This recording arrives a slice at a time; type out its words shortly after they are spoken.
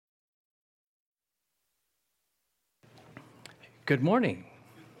Good morning.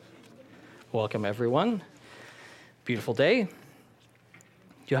 Welcome, everyone. Beautiful day.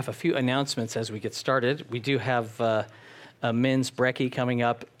 You have a few announcements as we get started. We do have a men's brekkie coming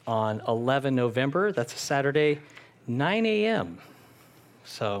up on 11 November. That's a Saturday, 9 a.m.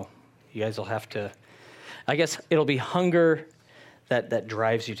 So you guys will have to, I guess it'll be hunger that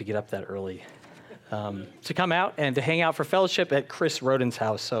drives you to get up that early. To come out and to hang out for fellowship at Chris Roden's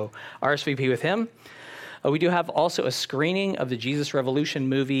house. So RSVP with him. We do have also a screening of the Jesus Revolution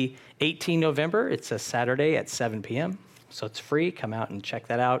movie 18 November. It's a Saturday at 7 p.m., so it's free. Come out and check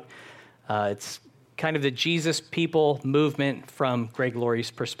that out. It's kind of the Jesus people movement from Greg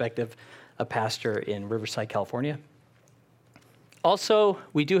Laurie's perspective, a pastor in Riverside, California. Also,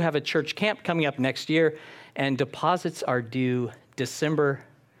 we do have a church camp coming up next year, and deposits are due December,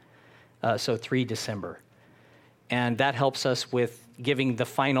 so 3 December. And that helps us with giving the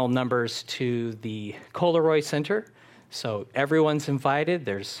final numbers to the Coleroy Center. So everyone's invited.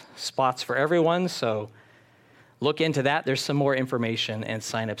 There's spots for everyone. So look into that. There's some more information and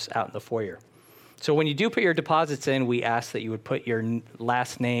signups out in the foyer. So when you do put your deposits in, we ask that you would put your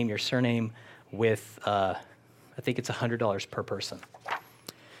last name, your surname with, I think it's $100 per person.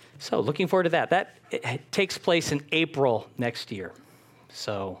 So looking forward to that. That takes place in April next year.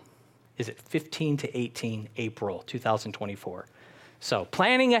 So is it 15 to 18 April 2024? So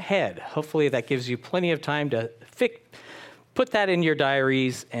planning ahead, hopefully that gives you plenty of time to put that in your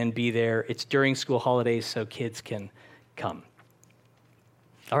diaries and be there. It's during school holidays, so kids can come.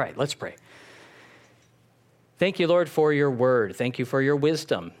 All right, let's pray. Thank you, Lord, for your word. Thank you for your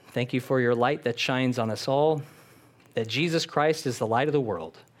wisdom. Thank you for your light that shines on us all, that Jesus Christ is the light of the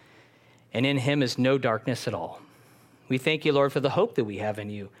world, and in him is no darkness at all. We thank you, Lord, for the hope that we have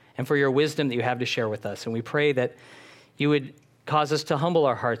in you and for your wisdom that you have to share with us. And we pray that you would cause us to humble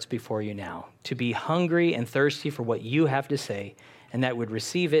our hearts before you now, to be hungry and thirsty for what you have to say, and that would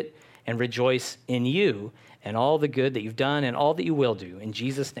receive it and rejoice in you and all the good that you've done and all that you will do. In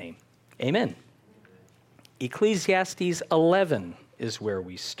Jesus' name, amen. Ecclesiastes 11 is where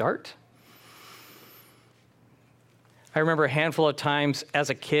we start. I remember a handful of times as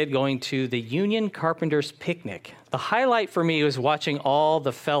a kid going to the Union Carpenters Picnic. The highlight for me was watching all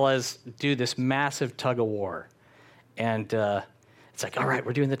the fellas do this massive tug of war. And it's like, all right,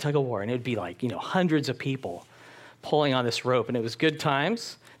 we're doing the tug of war. And it'd be like, hundreds of people pulling on this rope. And it was good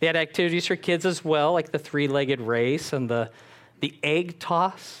times. They had activities for kids as well, like the three-legged race and the egg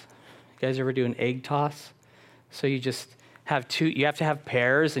toss. You guys ever do an egg toss? So you just have you have to have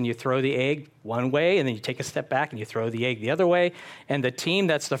pairs, and you throw the egg one way, and then you take a step back and you throw the egg the other way. And the team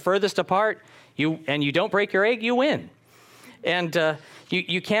that's the furthest apart, you don't break your egg, you win. And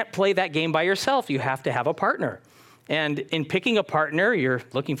you can't play that game by yourself. You have to have a partner. And in picking a partner, you're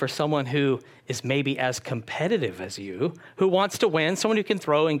looking for someone who is maybe as competitive as you, who wants to win, someone who can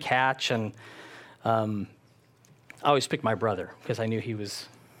throw and catch. And I always picked my brother because I knew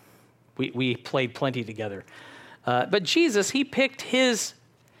we played plenty together. But Jesus, he picked his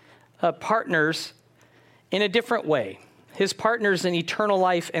partners in a different way, his partners in eternal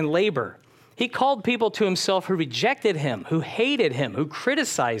life and labor. He called people to himself who rejected him, who hated him, who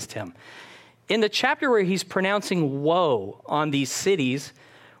criticized him. In the chapter where he's pronouncing woe on these cities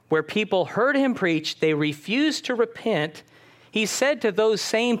where people heard him preach, they refused to repent, he said to those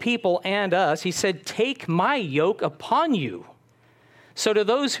same people and us, he said, "Take my yoke upon you." So to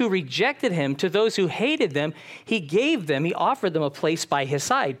those who rejected him, to those who hated them, he offered them a place by his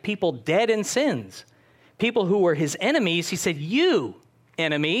side, people dead in sins. People who were his enemies, he said, "You,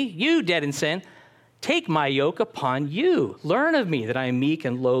 enemy, you dead in sin, take my yoke upon you. Learn of me that I am meek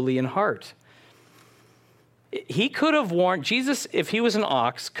and lowly in heart." He could have Jesus, if he was an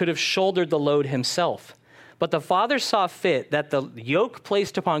ox, could have shouldered the load himself. But the Father saw fit that the yoke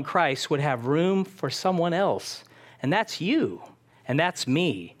placed upon Christ would have room for someone else. And that's you. And that's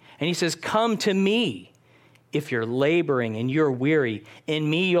me. And he says, "Come to me. If you're laboring and you're weary, in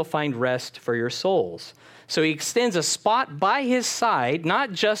me you'll find rest for your souls." So he extends a spot by his side,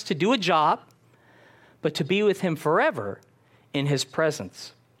 not just to do a job, but to be with him forever in his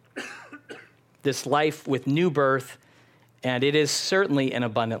presence. This life with new birth, and it is certainly an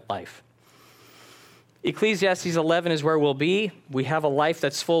abundant life. Ecclesiastes 11 is where we'll be. We have a life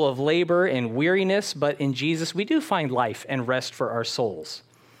that's full of labor and weariness, but in Jesus, we do find life and rest for our souls.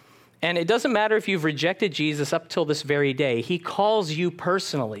 And it doesn't matter if you've rejected Jesus up till this very day. He calls you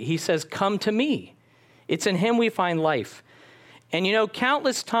personally. He says, "Come to me." It's in him we find life. And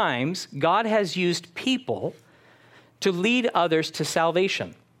countless times, God has used people to lead others to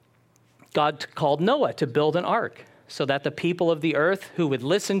salvation. God called Noah to build an ark so that the people of the earth who would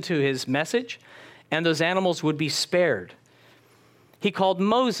listen to his message and those animals would be spared. He called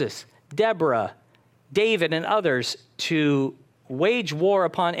Moses, Deborah, David, and others to wage war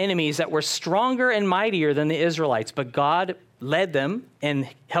upon enemies that were stronger and mightier than the Israelites, but God led them and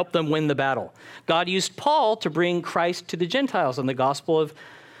helped them win the battle. God used Paul to bring Christ to the Gentiles and the gospel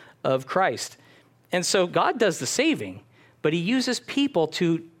of Christ. And so God does the saving, but he uses people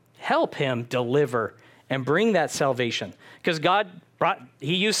to help him deliver and bring that salvation. Because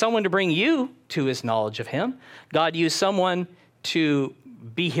he used someone to bring you to his knowledge of him. God used someone to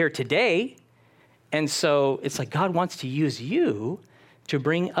be here today. And so it's like God wants to use you to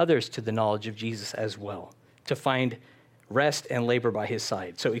bring others to the knowledge of Jesus as well, to find rest and labor by his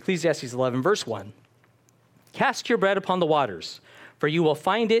side. So Ecclesiastes 11, verse 1, cast your bread upon the waters, for you will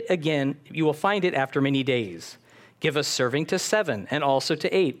find it again, you will find it after many days. Give a serving to 7 and also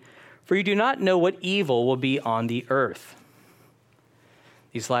to 8, for you do not know what evil will be on the earth.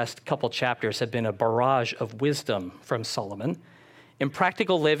 These last couple chapters have been a barrage of wisdom from Solomon in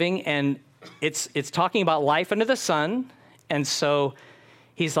practical living, and it's talking about life under the sun. And so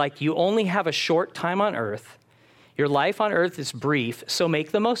he's like, you only have a short time on earth. Your life on earth is brief, so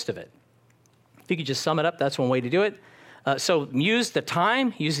make the most of it. If you could just sum it up, that's one way to do it. So use the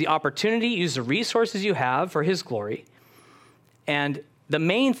time, use the opportunity, use the resources you have for his glory. And the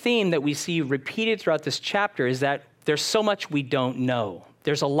main theme that we see repeated throughout this chapter is that there's so much we don't know.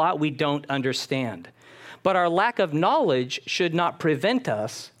 There's a lot we don't understand. But our lack of knowledge should not prevent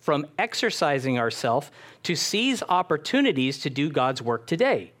us from exercising ourselves to seize opportunities to do God's work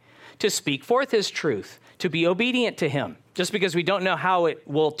today, to speak forth his truth, to be obedient to him. Just because we don't know how it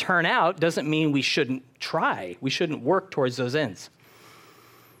will turn out doesn't mean we shouldn't try. We shouldn't work towards those ends.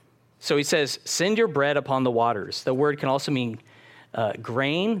 So he says, send your bread upon the waters. The word can also mean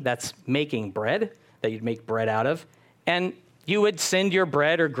grain, that's making bread, that you'd make bread out of. And you would send your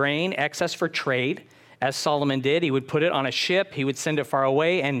bread or grain excess for trade, as Solomon did. He would put it on a ship, he would send it far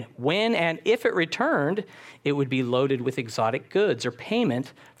away, and when and if it returned, it would be loaded with exotic goods or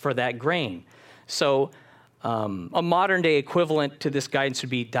payment for that grain. So a modern day equivalent to this guidance would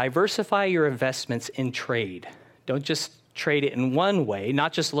be diversify your investments in trade. Don't just trade it in one way,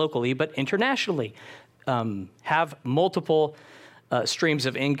 not just locally, but internationally. Have multiple streams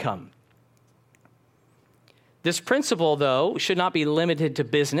of income. This principle, though, should not be limited to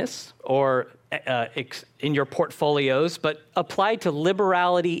business or in your portfolios, but applied to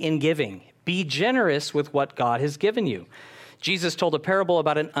liberality in giving. Be generous with what God has given you. Jesus told a parable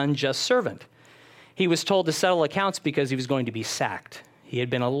about an unjust servant. He was told to settle accounts because he was going to be sacked. He had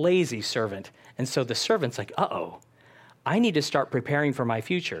been a lazy servant. And so the servant's like, I need to start preparing for my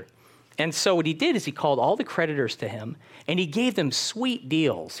future. And so what he did is he called all the creditors to him, and he gave them sweet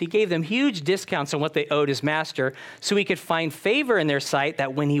deals. He gave them huge discounts on what they owed his master so he could find favor in their sight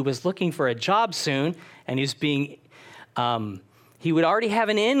that when he was looking for a job soon and he was being, he would already have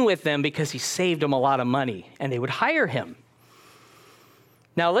an in with them because he saved them a lot of money, and they would hire him.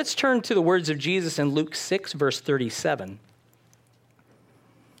 Now let's turn to the words of Jesus in Luke 6, verse 37.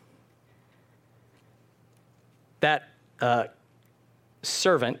 That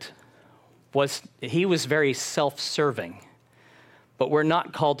servant was very self-serving, but we're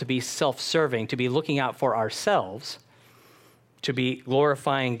not called to be self-serving, to be looking out for ourselves, to be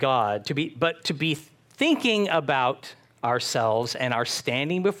glorifying God, but to be thinking about ourselves and our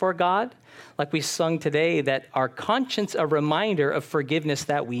standing before God, like we sung today, that our conscience a reminder of forgiveness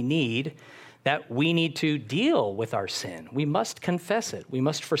that we need to deal with our sin. We must confess it. We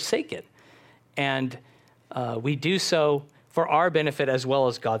must forsake it. And we do so for our benefit as well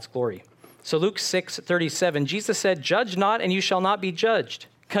as God's glory. So Luke 6:37, Jesus said, judge not, and you shall not be judged.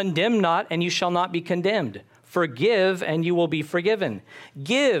 Condemn not, and you shall not be condemned. Forgive, and you will be forgiven.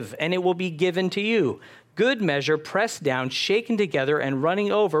 Give, and it will be given to you. Good measure, pressed down, shaken together, and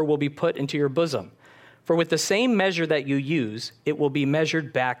running over will be put into your bosom. For with the same measure that you use, it will be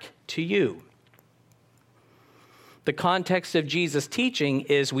measured back to you. The context of Jesus' teaching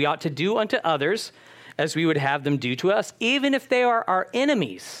is we ought to do unto others as we would have them do to us, even if they are our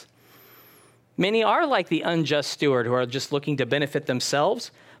enemies. Many are like the unjust steward who are just looking to benefit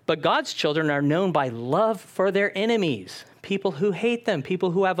themselves, but God's children are known by love for their enemies, people who hate them,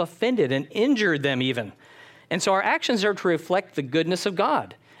 people who have offended and injured them even. And so our actions are to reflect the goodness of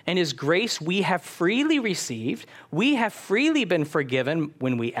God and his grace we have freely received. We have freely been forgiven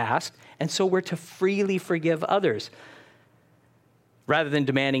when we asked, and so we're to freely forgive others rather than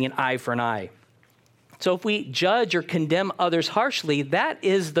demanding an eye for an eye. So if we judge or condemn others harshly, that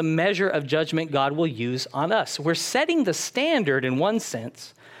is the measure of judgment God will use on us. We're setting the standard in one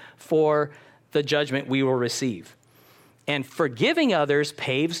sense for the judgment we will receive. And forgiving others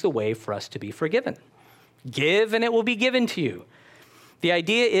paves the way for us to be forgiven. Give and it will be given to you. The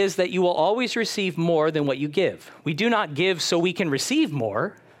idea is that you will always receive more than what you give. We do not give so we can receive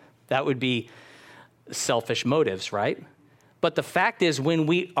more. That would be selfish motives, right? But the fact is, when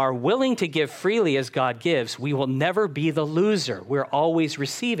we are willing to give freely as God gives, we will never be the loser. We're always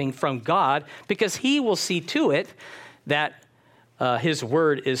receiving from God because he will see to it that his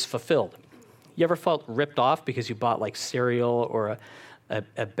word is fulfilled. You ever felt ripped off because you bought like cereal or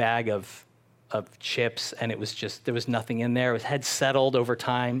a bag of chips and it was just, there was nothing in there. It had settled over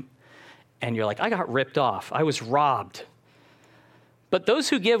time. And you're like, I got ripped off. I was robbed. But those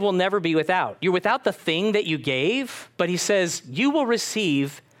who give will never be without. You're without the thing that you gave, but he says you will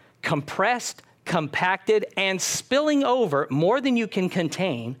receive compressed, compacted, and spilling over more than you can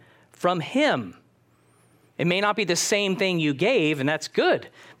contain from him. It may not be the same thing you gave, and that's good,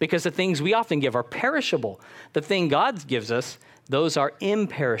 because the things we often give are perishable. The thing God gives us, those are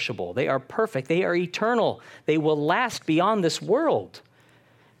imperishable. They are perfect. They are eternal. They will last beyond this world.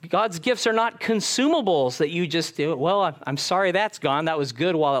 God's gifts are not consumables that you just do. Well, I'm sorry that's gone. That was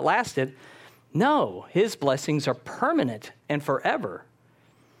good while it lasted. No, his blessings are permanent and forever.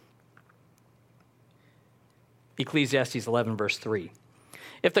 Ecclesiastes 11, verse 3.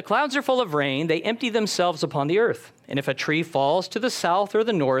 If the clouds are full of rain, they empty themselves upon the earth. And if a tree falls to the south or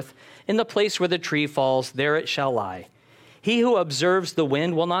the north, in the place where the tree falls, there it shall lie. He who observes the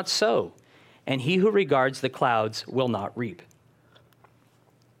wind will not sow, and he who regards the clouds will not reap.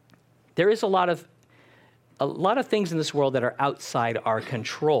 There is a lot of things in this world that are outside our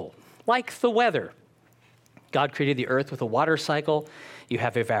control, like the weather. God created the earth with a water cycle. You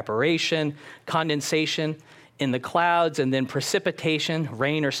have evaporation, condensation in the clouds, and then precipitation,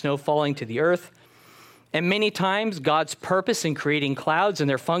 rain or snow falling to the earth. And many times, God's purpose in creating clouds and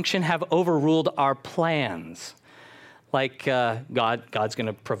their function have overruled our plans. Like God's going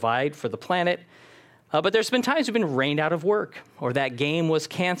to provide for the planet. But there's been times we've been rained out of work, or that game was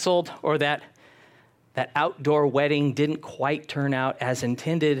canceled, or that outdoor wedding didn't quite turn out as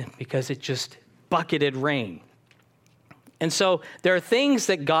intended because it just bucketed rain. And so there are things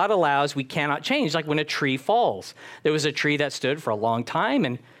that God allows we cannot change, like when a tree falls. There was a tree that stood for a long time,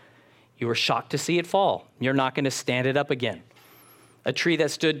 and you were shocked to see it fall. You're not going to stand it up again. A tree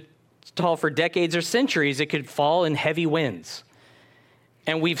that stood tall for decades or centuries, it could fall in heavy winds.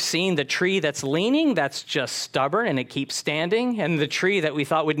 And we've seen the tree that's leaning, that's just stubborn, and it keeps standing. And the tree that we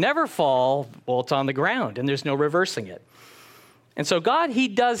thought would never fall, well, it's on the ground, and there's no reversing it. And so God, he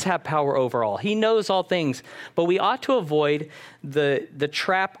does have power over all. He knows all things. But we ought to avoid the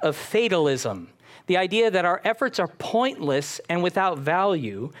trap of fatalism, the idea that our efforts are pointless and without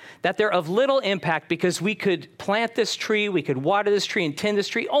value, that they're of little impact because we could plant this tree, we could water this tree and tend this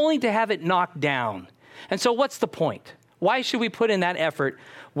tree, only to have it knocked down. And so what's the point? Why should we put in that effort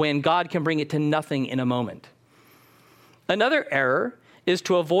when God can bring it to nothing in a moment? Another error is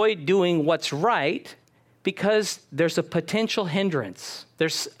to avoid doing what's right because there's a potential hindrance.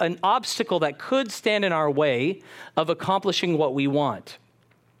 There's an obstacle that could stand in our way of accomplishing what we want.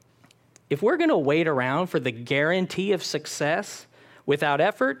 If we're going to wait around for the guarantee of success without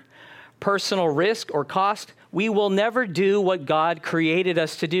effort, personal risk, or cost, we will never do what God created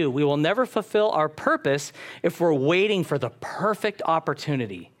us to do. We will never fulfill our purpose if we're waiting for the perfect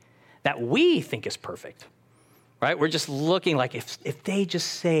opportunity that we think is perfect, right? We're just looking like if they just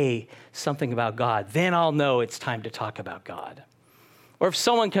say something about God, then I'll know it's time to talk about God. Or if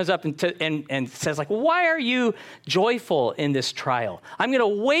someone comes up and says like, why are you joyful in this trial? I'm going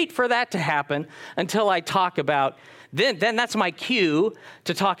to wait for that to happen until I talk about, then that's my cue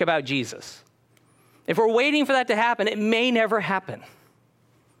to talk about Jesus. If we're waiting for that to happen, it may never happen.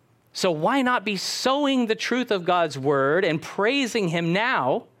 So why not be sowing the truth of God's word and praising him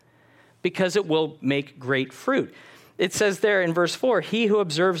now, because it will make great fruit. It says there in verse 4, he who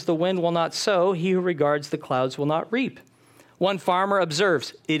observes the wind will not sow, he who regards the clouds will not reap. One farmer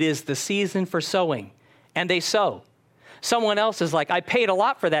observes, it is the season for sowing, and they sow. Someone else is like, I paid a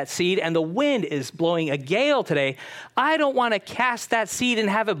lot for that seed, and the wind is blowing a gale today. I don't want to cast that seed and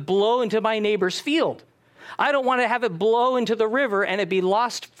have it blow into my neighbor's field. I don't want to have it blow into the river and it be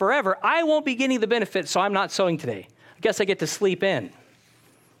lost forever. I won't be getting the benefit, so I'm not sowing today. I guess I get to sleep in.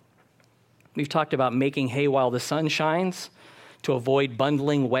 We've talked about making hay while the sun shines to avoid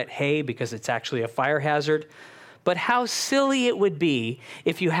bundling wet hay because it's actually a fire hazard. But how silly it would be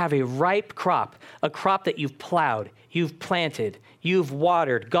if you have a ripe crop, a crop that you've plowed, you've planted, you've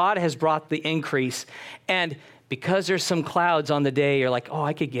watered, God has brought the increase, and because there's some clouds on the day, you're like, oh,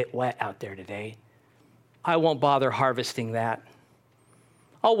 I could get wet out there today. I won't bother harvesting that.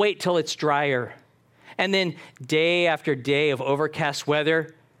 I'll wait till it's drier. And then day after day of overcast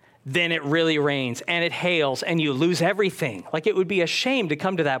weather, then it really rains and it hails and you lose everything. Like, it would be a shame to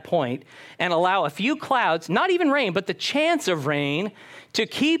come to that point and allow a few clouds, not even rain, but the chance of rain, to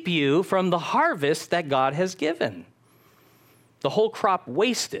keep you from the harvest that God has given. The whole crop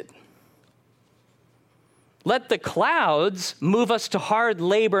wasted. Let the clouds move us to hard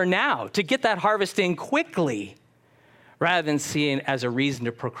labor now to get that harvest in quickly, rather than seeing it as a reason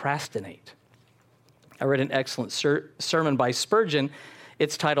to procrastinate. I read an excellent sermon by Spurgeon.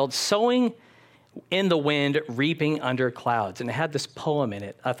 It's titled, Sowing in the Wind, Reaping Under Clouds. And it had this poem in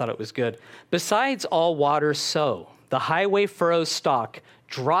it. I thought it was good. Besides all waters sow, the highway furrows stalk,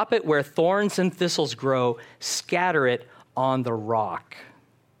 drop it where thorns and thistles grow, scatter it on the rock.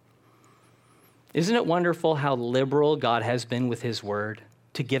 Isn't it wonderful how liberal God has been with his word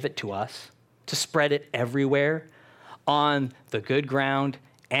to give it to us, to spread it everywhere, on the good ground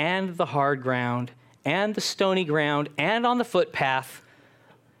and the hard ground and the stony ground and on the footpath?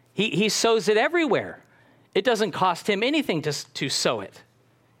 He sows it everywhere. It doesn't cost him anything to sow it.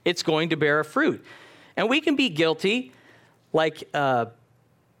 It's going to bear a fruit. And we can be guilty like that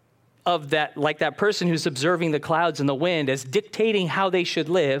person who's observing the clouds and the wind as dictating how they should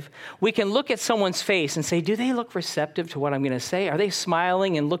live. We can look at someone's face and say, do they look receptive to what I'm going to say? Are they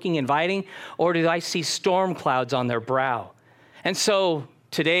smiling and looking inviting? Or do I see storm clouds on their brow? And so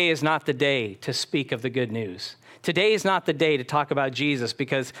today is not the day to speak of the good news. Today is not the day to talk about Jesus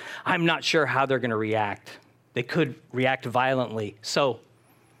because I'm not sure how they're going to react. They could react violently, so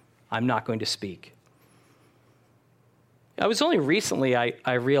I'm not going to speak. I was only recently,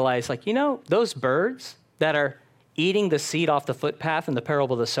 I realized, those birds that are eating the seed off the footpath in the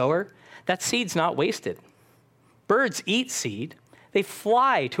parable of the sower, that seed's not wasted. Birds eat seed. They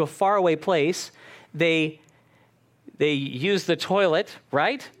fly to a faraway place. They use the toilet,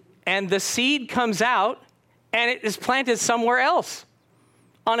 right? And the seed comes out and it is planted somewhere else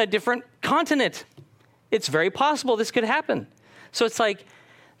on a different continent. It's very possible this could happen. So it's like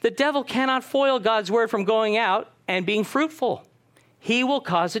the devil cannot foil God's word from going out and being fruitful. He will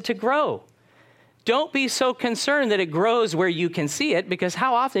cause it to grow. Don't be so concerned that it grows where you can see it, because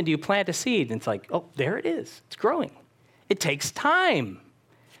how often do you plant a seed and it's like, oh, there it is. It's growing. It takes time.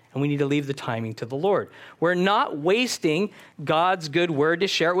 And we need to leave the timing to the Lord. We're not wasting God's good word to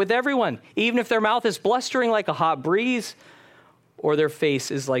share it with everyone, even if their mouth is blustering like a hot breeze or their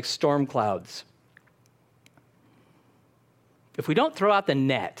face is like storm clouds. If we don't throw out the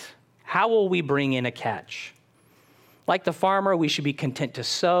net, how will we bring in a catch? Like the farmer, we should be content to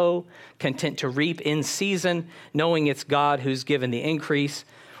sow, content to reap in season, knowing it's God who's given the increase.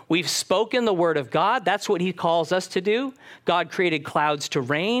 We've spoken the word of God. That's what he calls us to do. God created clouds to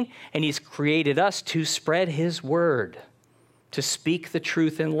rain, and he's created us to spread his word, to speak the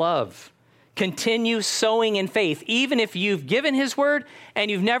truth in love. Continue sowing in faith, even if you've given his word and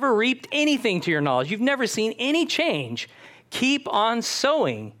you've never reaped anything to your knowledge. You've never seen any change. Keep on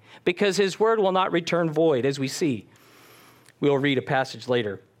sowing, because his word will not return void, as we see. We'll read a passage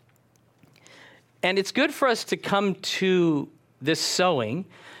later. And it's good for us to come to this sowing,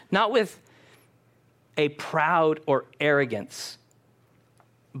 not with a proud or arrogance,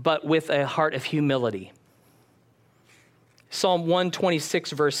 but with a heart of humility. Psalm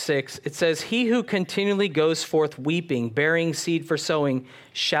 126, verse 6, it says, "He who continually goes forth weeping, bearing seed for sowing,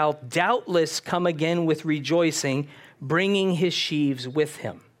 shall doubtless come again with rejoicing, bringing his sheaves with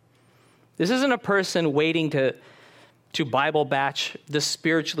him." This isn't a person waiting to Bible batch the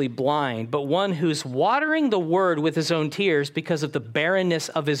spiritually blind, but one who's watering the word with his own tears because of the barrenness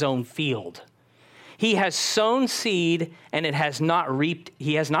of his own field. He has sown seed and it has not reaped.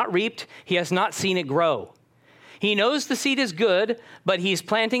 He has not reaped. He has not seen it grow. He knows the seed is good, but he's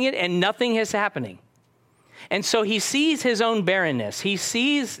planting it and nothing is happening. And so he sees his own barrenness. He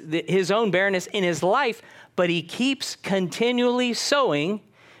sees his own barrenness in his life, but he keeps continually sowing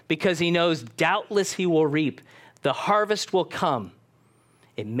because he knows doubtless he will reap. The harvest will come.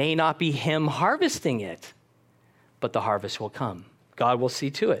 It may not be him harvesting it, but the harvest will come. God will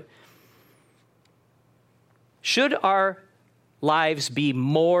see to it. Should our lives be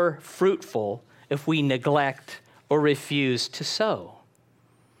more fruitful if we neglect or refuse to sow?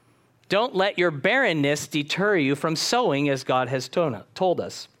 Don't let your barrenness deter you from sowing as God has told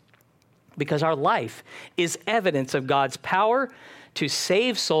us, because our life is evidence of God's power to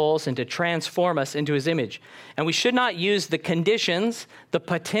save souls and to transform us into his image. And we should not use the conditions, the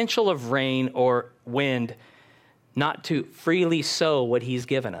potential of rain or wind, not to freely sow what he's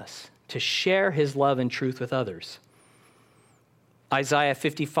given us, to share his love and truth with others. Isaiah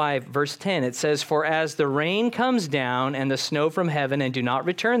 55, verse 10, it says, "For as the rain comes down and the snow from heaven and do not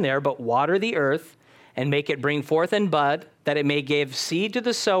return there, but water the earth and make it bring forth and bud, that it may give seed to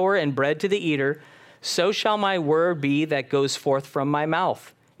the sower and bread to the eater, so shall my word be that goes forth from my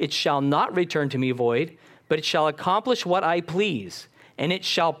mouth. It shall not return to me void, but it shall accomplish what I please, and it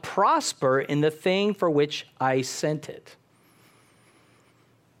shall prosper in the thing for which I sent it.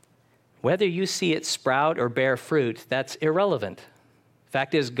 Whether you see it sprout or bear fruit, that's irrelevant.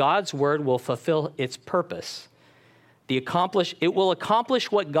 Fact is, God's word will fulfill its purpose. It will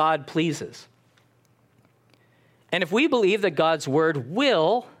accomplish what God pleases. And if we believe that God's word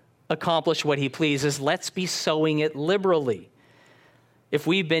will accomplish what he pleases, let's be sowing it liberally. If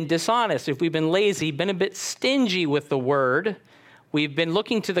we've been dishonest, if we've been lazy, been a bit stingy with the word, we've been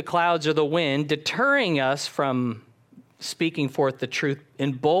looking to the clouds or the wind, deterring us from speaking forth the truth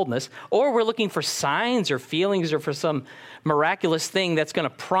in boldness, or we're looking for signs or feelings or for some miraculous thing that's going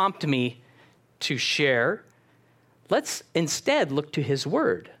to prompt me to share, let's instead look to his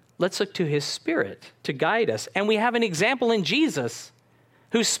word. Let's look to his spirit to guide us. And we have an example in Jesus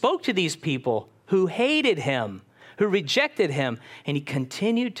who spoke to these people who hated him, who rejected him, and he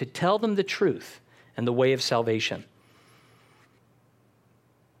continued to tell them the truth and the way of salvation.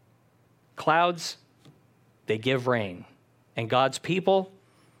 Clouds, they give rain. And God's people,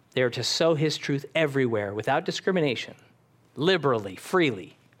 they are to sow his truth everywhere without discrimination, liberally,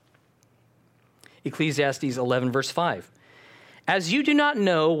 freely. Ecclesiastes 11, verse 5. As you do not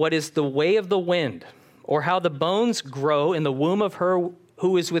know what is the way of the wind, or how the bones grow in the womb of her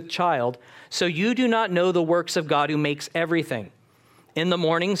who is with child, so you do not know the works of God who makes everything. In the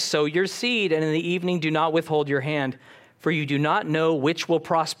morning sow your seed, and in the evening do not withhold your hand, for you do not know which will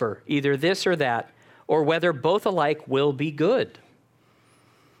prosper, either this or that, or whether both alike will be good.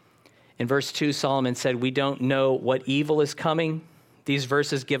 In verse 2, Solomon said, we don't know what evil is coming. These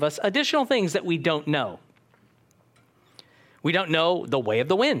verses give us additional things that we don't know. We don't know the way of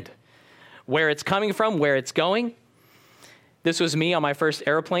the wind, where it's coming from, where it's going. This was me on my first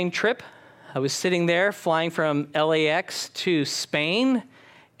airplane trip. I was sitting there flying from LAX to Spain,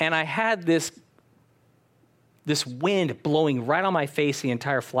 and I had this wind blowing right on my face the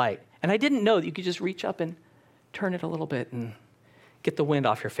entire flight. And I didn't know that you could just reach up and turn it a little bit and get the wind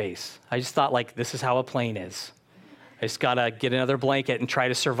off your face. I just thought, like, this is how a plane is. I just got to get another blanket and try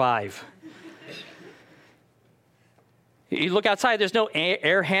to survive. You look outside, there's no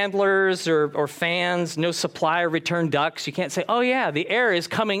air handlers or fans, no supply or return ducts. You can't say, oh, yeah, the air is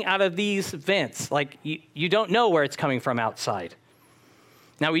coming out of these vents. Like, you don't know where it's coming from outside.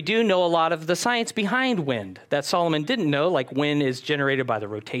 Now, we do know a lot of the science behind wind that Solomon didn't know, like wind is generated by the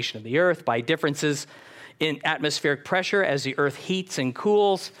rotation of the earth, by differences in atmospheric pressure as the earth heats and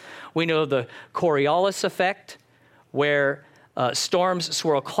cools. We know the Coriolis effect, where storms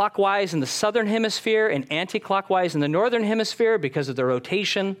swirl clockwise in the southern hemisphere and anti-clockwise in the northern hemisphere because of the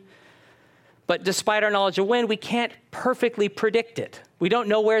rotation. But despite our knowledge of wind, we can't perfectly predict it. We don't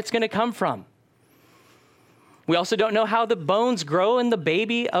know where it's going to come from. We also don't know how the bones grow in the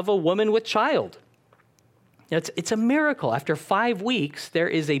baby of a woman with child. It's a miracle. After 5 weeks, there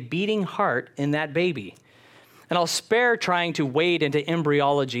is a beating heart in that baby. And I'll spare trying to wade into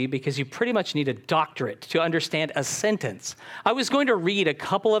embryology because you pretty much need a doctorate to understand a sentence. I was going to read a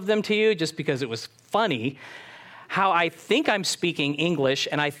couple of them to you just because it was funny, how I think I'm speaking English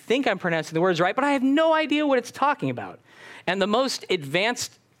and I think I'm pronouncing the words right, but I have no idea what it's talking about. And the most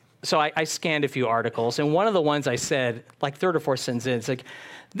advanced, so I scanned a few articles, and one of the ones I said, like third or fourth sentence in, it's like,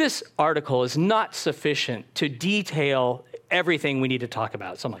 this article is not sufficient to detail everything we need to talk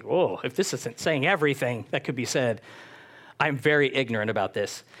about. So I'm like, whoa, if this isn't saying everything that could be said, I'm very ignorant about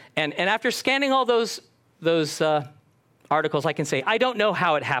this. And after scanning all those articles, I can say, I don't know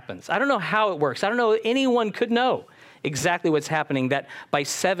how it happens. I don't know how it works. I don't know anyone could know exactly what's happening, that by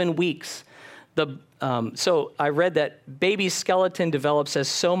 7 weeks, so I read that baby skeleton develops as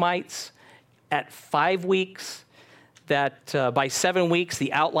somites at 5 weeks, that by 7 weeks,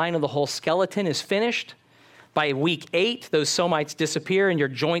 the outline of the whole skeleton is finished. By week 8, those somites disappear and your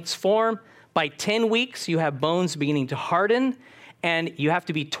joints form. By 10 weeks, you have bones beginning to harden, and you have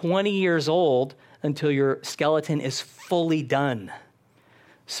to be 20 years old until your skeleton is fully done.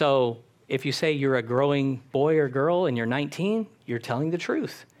 So if you say you're a growing boy or girl and you're 19, you're telling the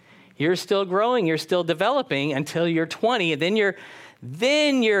truth. You're still growing, you're still developing until you're 20, and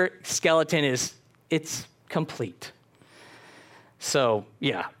then your skeleton it's complete. So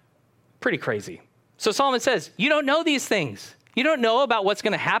yeah, pretty crazy. So Solomon says, you don't know these things. You don't know about what's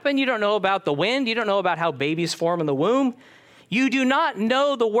going to happen. You don't know about the wind. You don't know about how babies form in the womb. You do not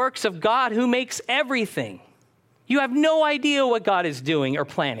know the works of God who makes everything. You have no idea what God is doing or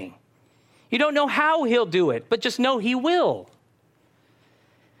planning. You don't know how he'll do it, but just know he will.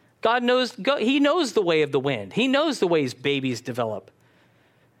 God knows, he knows the way of the wind. He knows the ways babies develop.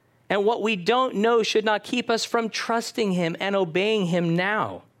 And what we don't know should not keep us from trusting him and obeying him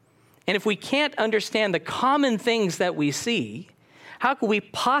now. And if we can't understand the common things that we see, how could we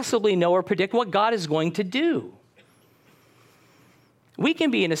possibly know or predict what God is going to do? We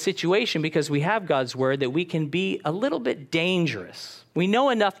can be in a situation, because we have God's word, that we can be a little bit dangerous. We know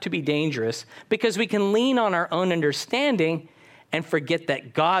enough to be dangerous because we can lean on our own understanding and forget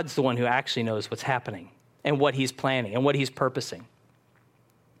that God's the one who actually knows what's happening and what he's planning and what he's purposing.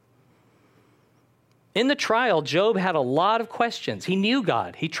 In the trial, Job had a lot of questions. He knew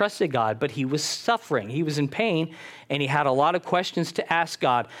God, he trusted God, but he was suffering. He was in pain, and he had a lot of questions to ask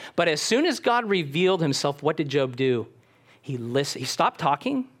God. But as soon as God revealed himself, what did Job do? He listened. He stopped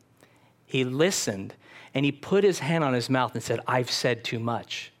talking, he listened, and he put his hand on his mouth and said, I've said too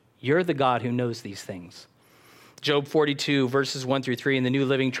much. You're the God who knows these things. Job 42, verses 1-3 in the New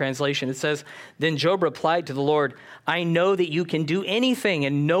Living Translation, it says, Then Job replied to the Lord, I know that you can do anything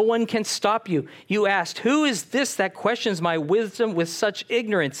and no one can stop you. You asked, who is this that questions my wisdom with such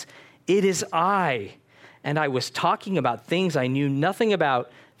ignorance? It is I. And I was talking about things I knew nothing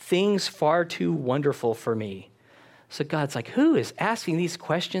about, things far too wonderful for me. So God's like, who is asking these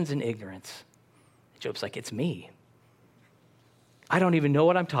questions in ignorance? Job's like, it's me. I don't even know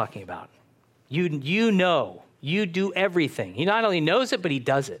what I'm talking about. You know. You do everything. He not only knows it, but he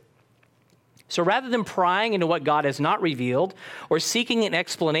does it. So rather than prying into what God has not revealed, or seeking an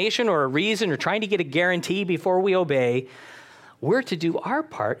explanation or a reason, or trying to get a guarantee before we obey, we're to do our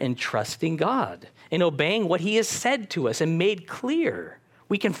part in trusting God, in obeying what he has said to us and made clear.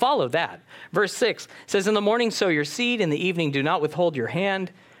 We can follow that. Verse 6 says, In the morning sow your seed, in the evening do not withhold your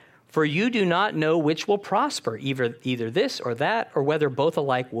hand, for you do not know which will prosper, either this or that, or whether both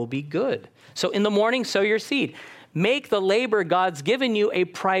alike will be good. So in the morning, sow your seed. Make the labor God's given you a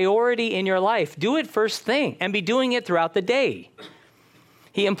priority in your life. Do it first thing and be doing it throughout the day.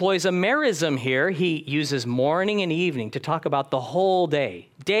 He employs a merism here. He uses morning and evening to talk about the whole day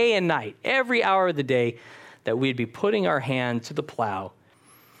and night, every hour of the day, that we'd be putting our hand to the plow.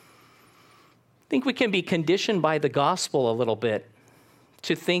 I think we can be conditioned by the gospel a little bit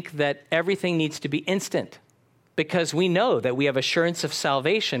to think that everything needs to be instant, because we know that we have assurance of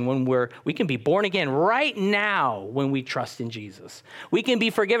salvation when we can be born again right now when we trust in Jesus. We can be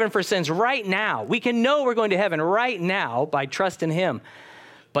forgiven for sins right now. We can know we're going to heaven right now by trust in him.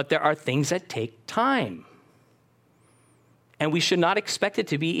 But there are things that take time, and we should not expect it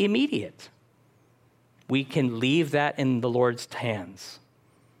to be immediate. We can leave that in the Lord's hands.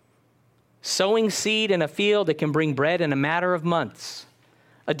 Sowing seed in a field that can bring bread in a matter of months.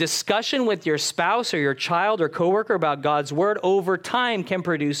 A discussion with your spouse or your child or coworker about God's word over time can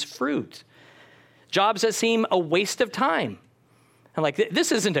produce fruit. Jobs that seem a waste of time. I'm like,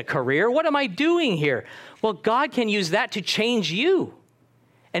 this isn't a career. What am I doing here? Well, God can use that to change you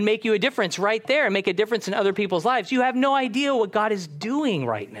and make you a difference right there and make a difference in other people's lives. You have no idea what God is doing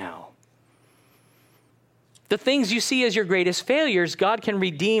right now. The things you see as your greatest failures, God can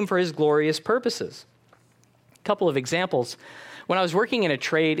redeem for his glorious purposes. A couple of examples. When I was working in a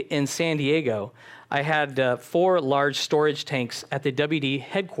trade in San Diego, I had 4 large storage tanks at the WD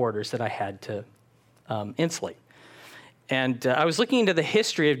headquarters that I had to insulate. And I was looking into the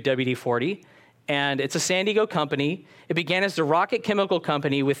history of WD-40, and it's a San Diego company. It began as the Rocket Chemical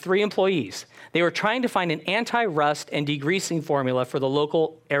Company with 3 employees. They were trying to find an anti-rust and degreasing formula for the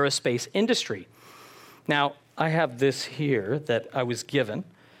local aerospace industry. Now, I have this here that I was given.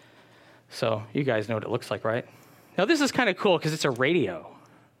 So you guys know what it looks like, right? Now, this is kind of cool because it's a radio.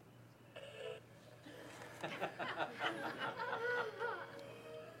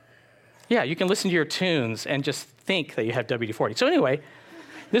 Yeah, you can listen to your tunes and just think that you have WD-40. So anyway,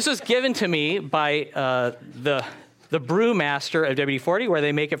 this was given to me by the brewmaster of WD-40, where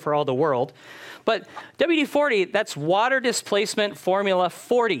they make it for all the world. But WD-40, that's water displacement formula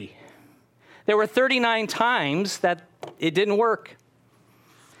 40. There were 39 times that it didn't work.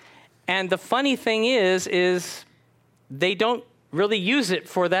 And the funny thing is they don't really use it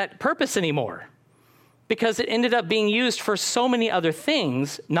for that purpose anymore, because it ended up being used for so many other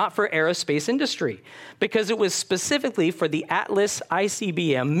things, not for aerospace industry, because it was specifically for the Atlas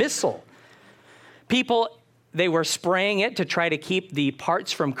ICBM missile. They were spraying it to try to keep the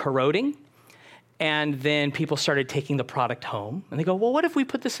parts from corroding, and then people started taking the product home, and they go, well, what if we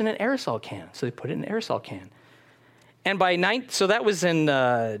put this in an aerosol can? So they put it in an aerosol can. And so that was in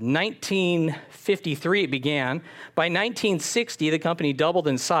 1953 it began. By 1960, the company doubled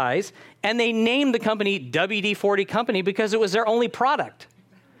in size, and they named the company WD-40 Company because it was their only product.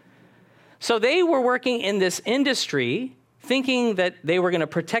 So they were working in this industry thinking that they were going to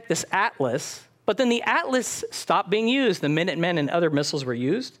protect this atlas, but then the atlas stopped being used. The Minutemen and other missiles were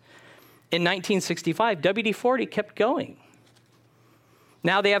used. In 1965, WD-40 kept going.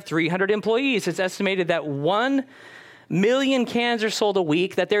 Now they have 300 employees. It's estimated that 1 million cans are sold a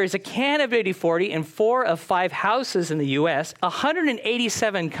week, that there is a can of WD-40 in 4 of 5 houses in the U.S.,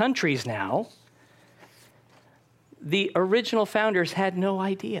 187 countries now. The original founders had no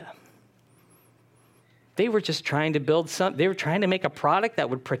idea. They were just trying to they were trying to make a product that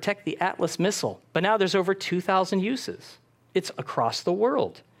would protect the Atlas missile. But now there's over 2,000 uses. It's across the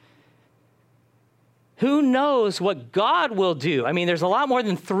world. Who knows what God will do? I mean, there's a lot more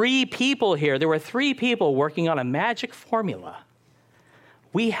than 3 people here. There were 3 people working on a magic formula.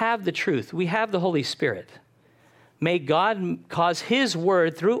 We have the truth. We have the Holy Spirit. May God cause his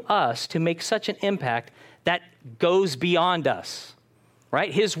word through us to make such an impact that goes beyond us,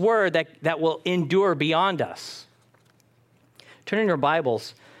 right? His word that will endure beyond us. Turn in your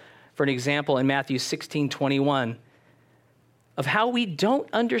Bibles for an example in Matthew 16:21 of how we don't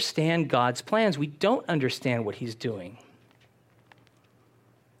understand God's plans. We don't understand what he's doing.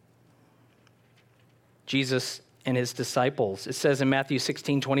 Jesus and his disciples. It says in Matthew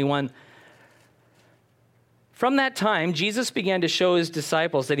 16:21, from that time, Jesus began to show his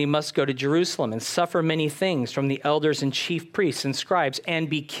disciples that he must go to Jerusalem and suffer many things from the elders and chief priests and scribes and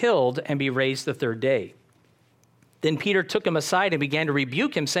be killed and be raised the 3rd day. Then Peter took him aside and began to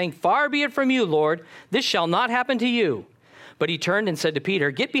rebuke him, saying, far be it from you, Lord, this shall not happen to you. But he turned and said to Peter,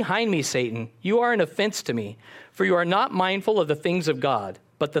 get behind me, Satan. You are an offense to me, for you are not mindful of the things of God,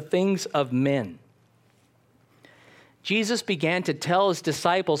 but the things of men. Jesus began to tell his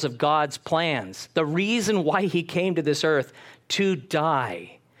disciples of God's plans, the reason why he came to this earth, to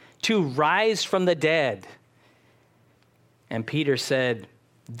die, to rise from the dead. And Peter said,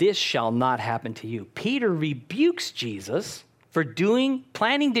 this shall not happen to you. Peter rebukes Jesus for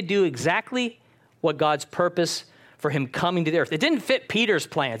planning to do exactly what God's purpose for him coming to the earth. It didn't fit Peter's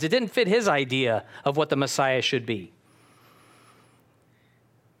plans. It didn't fit his idea of what the Messiah should be.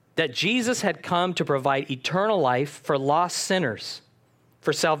 That Jesus had come to provide eternal life for lost sinners,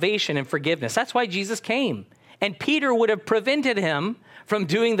 for salvation and forgiveness. That's why Jesus came. And Peter would have prevented him from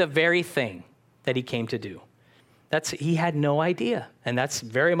doing the very thing that he came to do. He had no idea, and that's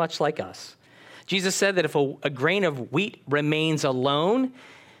very much like us. Jesus said that if a grain of wheat remains alone,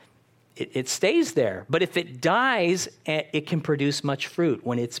 it stays there. But if it dies, it can produce much fruit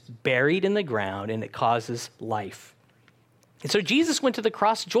when it's buried in the ground and it causes life. And so Jesus went to the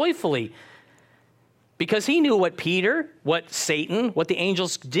cross joyfully because he knew what Peter, what Satan, what the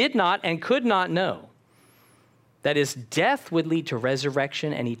angels did not and could not know. That is, death would lead to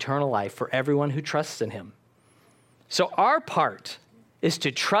resurrection and eternal life for everyone who trusts in him. So our part is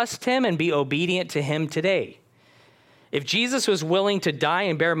to trust him and be obedient to him today. If Jesus was willing to die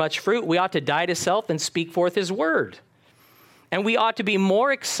and bear much fruit, we ought to die to self and speak forth his word. And we ought to be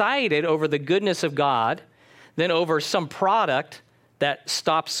more excited over the goodness of God than over some product that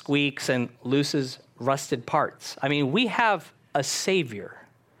stops squeaks and looses rusted parts. I mean, we have a Savior.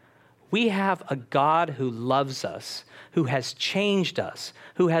 We have a God who loves us, who has changed us,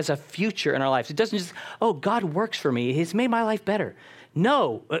 who has a future in our lives. It doesn't just, oh, God works for me. He's made my life better.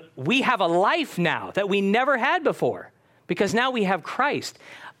 No, we have a life now that we never had before because now we have Christ.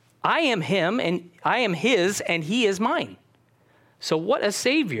 I am him and I am his and he is mine. So what a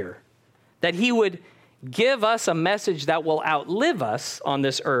Savior that he would give us a message that will outlive us on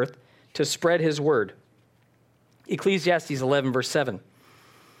this earth to spread his word. Ecclesiastes 11, verse 7.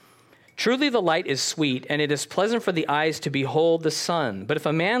 Truly the light is sweet, and it is pleasant for the eyes to behold the sun. But if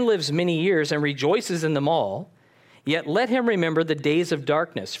a man lives many years and rejoices in them all, yet let him remember the days of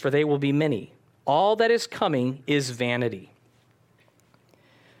darkness, for they will be many. All that is coming is vanity.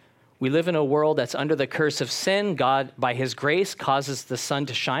 We live in a world that's under the curse of sin. God, by his grace, causes the sun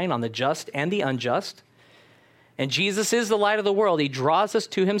to shine on the just and the unjust. And Jesus is the light of the world. He draws us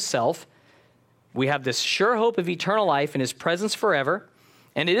to himself. We have this sure hope of eternal life in his presence forever.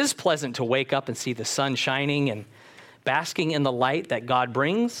 And it is pleasant to wake up and see the sun shining and basking in the light that God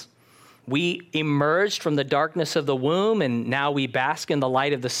brings. We emerged from the darkness of the womb, and now we bask in the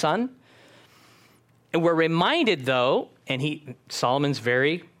light of the sun. And we're reminded, though, and Solomon's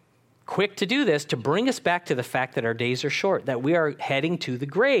very quick to do this, to bring us back to the fact that our days are short, that we are heading to the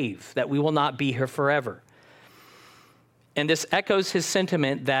grave, that we will not be here forever. And this echoes his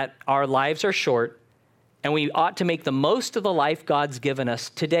sentiment that our lives are short, and we ought to make the most of the life God's given us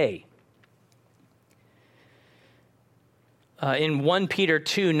today. In 1 Peter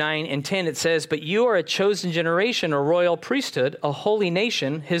 2, 9 and 10, it says, but you are a chosen generation, a royal priesthood, a holy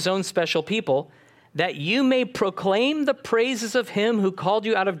nation, his own special people, that you may proclaim the praises of him who called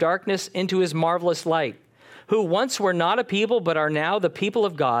you out of darkness into his marvelous light, who once were not a people, but are now the people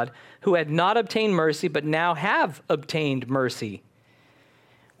of God, who had not obtained mercy, but now have obtained mercy.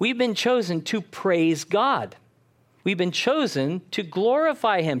 We've been chosen to praise God. We've been chosen to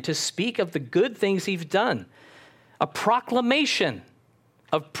glorify him, to speak of the good things he's done. A proclamation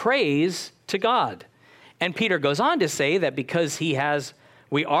of praise to God. And Peter goes on to say that because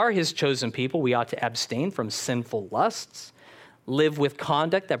we are his chosen people, we ought to abstain from sinful lusts, live with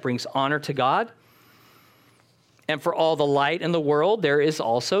conduct that brings honor to God. And for all the light in the world, there is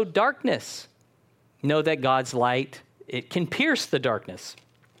also darkness. Know that God's light, it can pierce the darkness.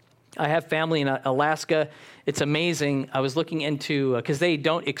 I have family in Alaska. It's amazing. I was looking into, because they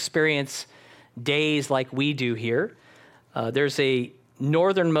don't experience days like we do here. There's a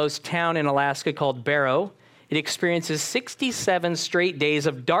northernmost town in Alaska called Barrow. It experiences 67 straight days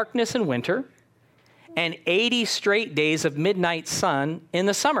of darkness in winter and 80 straight days of midnight sun in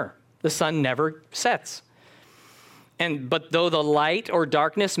the summer. The sun never sets. But though the light or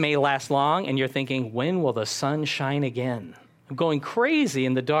darkness may last long, and you're thinking, when will the sun shine again? I'm going crazy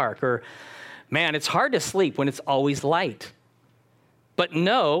in the dark. Or, man, it's hard to sleep when it's always light. But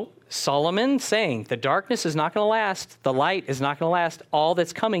no, Solomon saying, the darkness is not going to last. The light is not going to last. All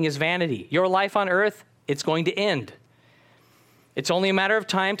that's coming is vanity. Your life on earth, it's going to end. It's only a matter of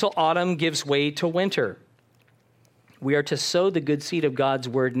time till autumn gives way to winter. We are to sow the good seed of God's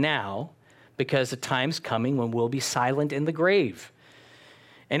word now, because the time's coming when we'll be silent in the grave.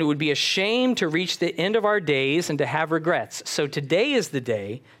 And it would be a shame to reach the end of our days and to have regrets. So today is the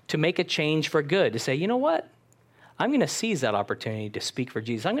day to make a change for good, to say, you know what? I'm going to seize that opportunity to speak for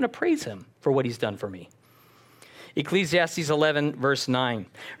Jesus. I'm going to praise him for what he's done for me. Ecclesiastes 11, verse 9.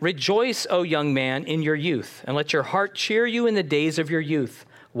 Rejoice, O young man, in your youth, and let your heart cheer you in the days of your youth.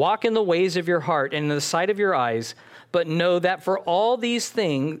 Walk in the ways of your heart and in the sight of your eyes, but know that for all these,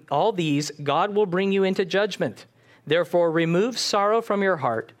 God will bring you into judgment. Therefore, remove sorrow from your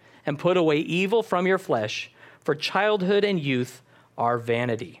heart and put away evil from your flesh, for childhood and youth are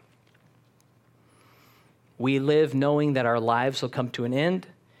vanity. We live knowing that our lives will come to an end.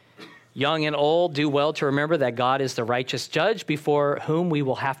 Young and old, do well to remember that God is the righteous judge before whom we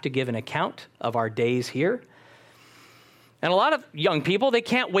will have to give an account of our days here. And a lot of young people, they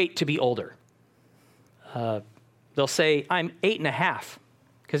can't wait to be older. They'll say, I'm 8.5,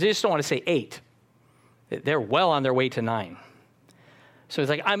 because they just don't want to say 8. They're well on their way to 9. So it's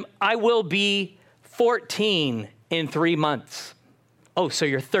like, I will be 14 in 3 months. Oh, so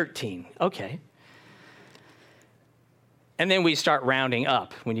you're 13. Okay. And then we start rounding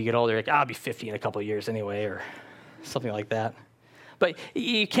up. When you get older, like, I'll be 50 in a couple of years anyway, or something like that. But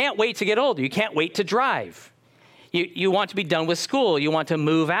you can't wait to get older. You can't wait to drive. You want to be done with school. You want to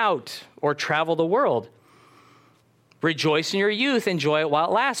move out or travel the world. Rejoice in your youth, enjoy it while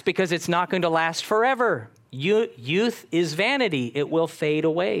it lasts, because it's not going to last forever. Youth is vanity. It will fade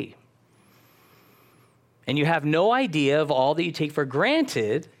away. And you have no idea of all that you take for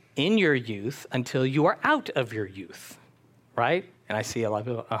granted in your youth until you are out of your youth, right? And I see a lot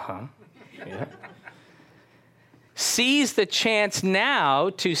of people, yeah. Seize the chance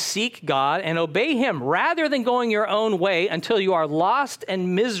now to seek God and obey him rather than going your own way until you are lost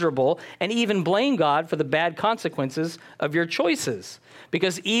and miserable and even blame God for the bad consequences of your choices,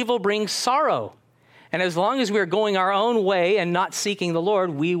 because evil brings sorrow. And as long as we are going our own way and not seeking the Lord,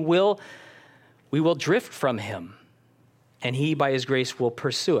 we will drift from him, and he by his grace will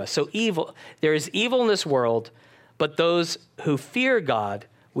pursue us. So there is evil in this world, but those who fear God,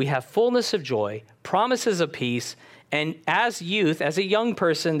 we have fullness of joy, promises of peace, and as youth, as a young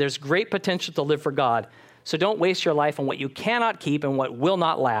person, there's great potential to live for God. So don't waste your life on what you cannot keep and what will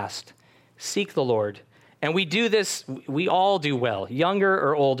not last. Seek the Lord. And we do this, we all do well, younger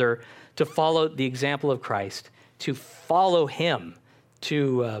or older, to follow the example of Christ, to follow him,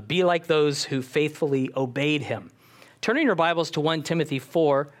 to be like those who faithfully obeyed him. Turning your Bibles to 1 Timothy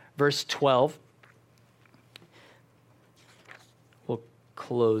 4, verse 12. We'll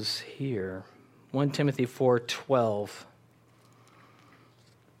close here. 1 Timothy 4:12.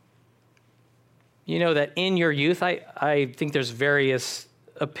 You know that in your youth, I think there's various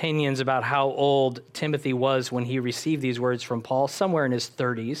opinions about how old Timothy was when he received these words from Paul, somewhere in his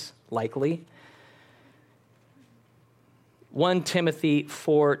 30s, likely. 1 Timothy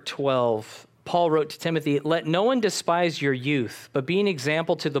 4:12. Paul wrote to Timothy, "Let no one despise your youth, but be an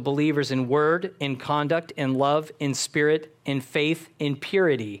example to the believers in word, in conduct, in love, in spirit, in faith, in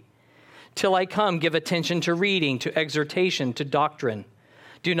purity. Till I come, give attention to reading, to exhortation, to doctrine.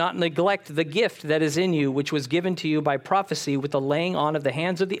 Do not neglect the gift that is in you, which was given to you by prophecy with the laying on of the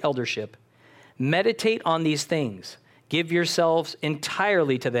hands of the eldership. Meditate on these things. Give yourselves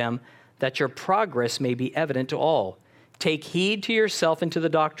entirely to them, that your progress may be evident to all. Take heed to yourself and to the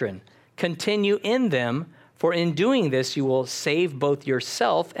doctrine. Continue in them, for in doing this you will save both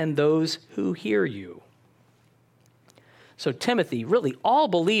yourself and those who hear you. So Timothy, really all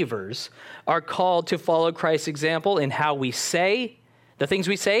believers are called to follow Christ's example in how we say, the things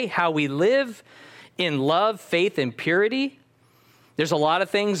we say, how we live in love, faith, and purity. There's a lot of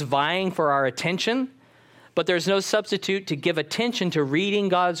things vying for our attention, but there's no substitute to give attention to reading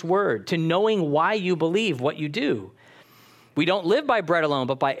God's word, to knowing why you believe what you do. We don't live by bread alone,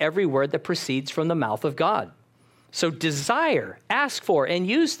 but by every word that proceeds from the mouth of God. So desire, ask for, and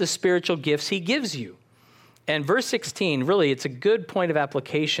use the spiritual gifts he gives you. And verse 16, really, it's a good point of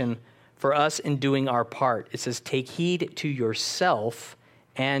application for us in doing our part. It says, take heed to yourself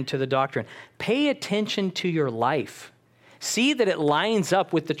and to the doctrine. Pay attention to your life. See that it lines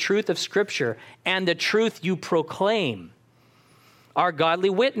up with the truth of Scripture and the truth you proclaim. Our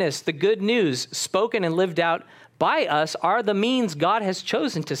godly witness, the good news spoken and lived out by us, are the means God has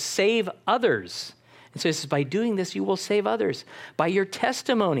chosen to save others. And so it says, by doing this, you will save others. By your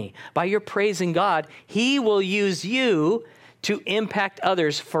testimony, by your praising God, he will use you to impact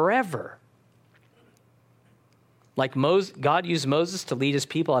others forever. Like God used Moses to lead his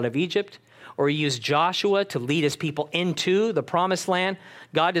people out of Egypt, or he used Joshua to lead his people into the promised land,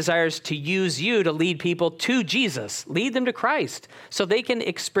 God desires to use you to lead people to Jesus, lead them to Christ, so they can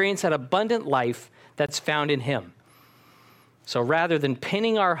experience that abundant life that's found in him. So rather than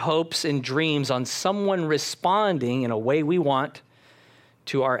pinning our hopes and dreams on someone responding in a way we want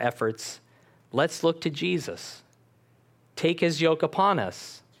to our efforts, let's look to Jesus. Take his yoke upon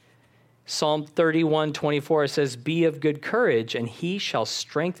us. Psalm 31:24 says, be of good courage, and he shall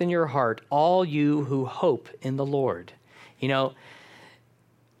strengthen your heart, all you who hope in the Lord. You know,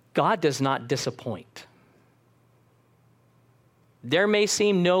 God does not disappoint. There may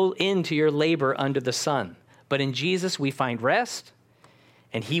seem no end to your labor under the sun, but in Jesus we find rest,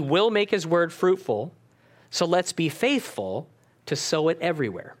 and he will make his word fruitful. So let's be faithful to sow it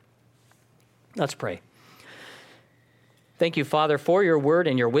everywhere. Let's pray. Thank you, Father, for your word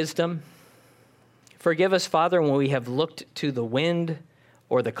and your wisdom. Forgive us, Father, when we have looked to the wind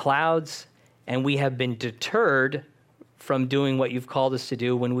or the clouds and we have been deterred from doing what you've called us to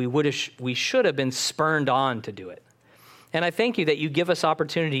do when we should have been spurned on to do it. And I thank you that you give us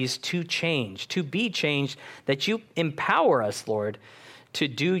opportunities to change, to be changed, that you empower us, Lord, to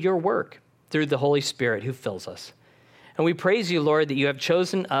do your work through the Holy Spirit who fills us. And we praise you, Lord, that you have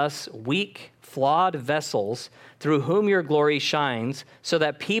chosen us weak, flawed vessels through whom your glory shines, so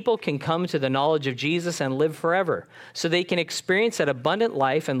that people can come to the knowledge of Jesus and live forever, so they can experience that abundant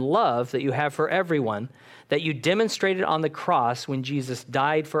life and love that you have for everyone, that you demonstrated on the cross when Jesus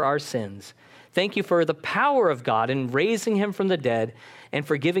died for our sins. Thank you for the power of God in raising him from the dead and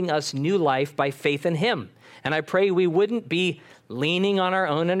for giving us new life by faith in him. And I pray we wouldn't be leaning on our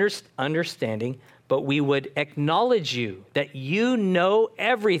own understanding, but we would acknowledge you, that you know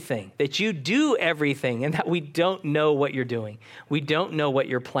everything, that you do everything, and that we don't know what you're doing. We don't know what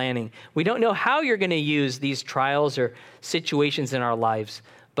you're planning. We don't know how you're going to use these trials or situations in our lives.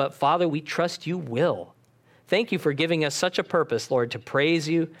 But Father, we trust you will. Thank you for giving us such a purpose, Lord, to praise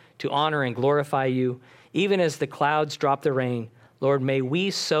you, to honor and glorify you. Even as the clouds drop the rain, Lord, may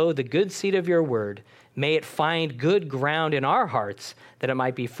we sow the good seed of your word. May it find good ground in our hearts, that it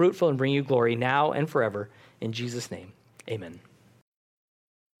might be fruitful and bring you glory now and forever. In Jesus' name, amen.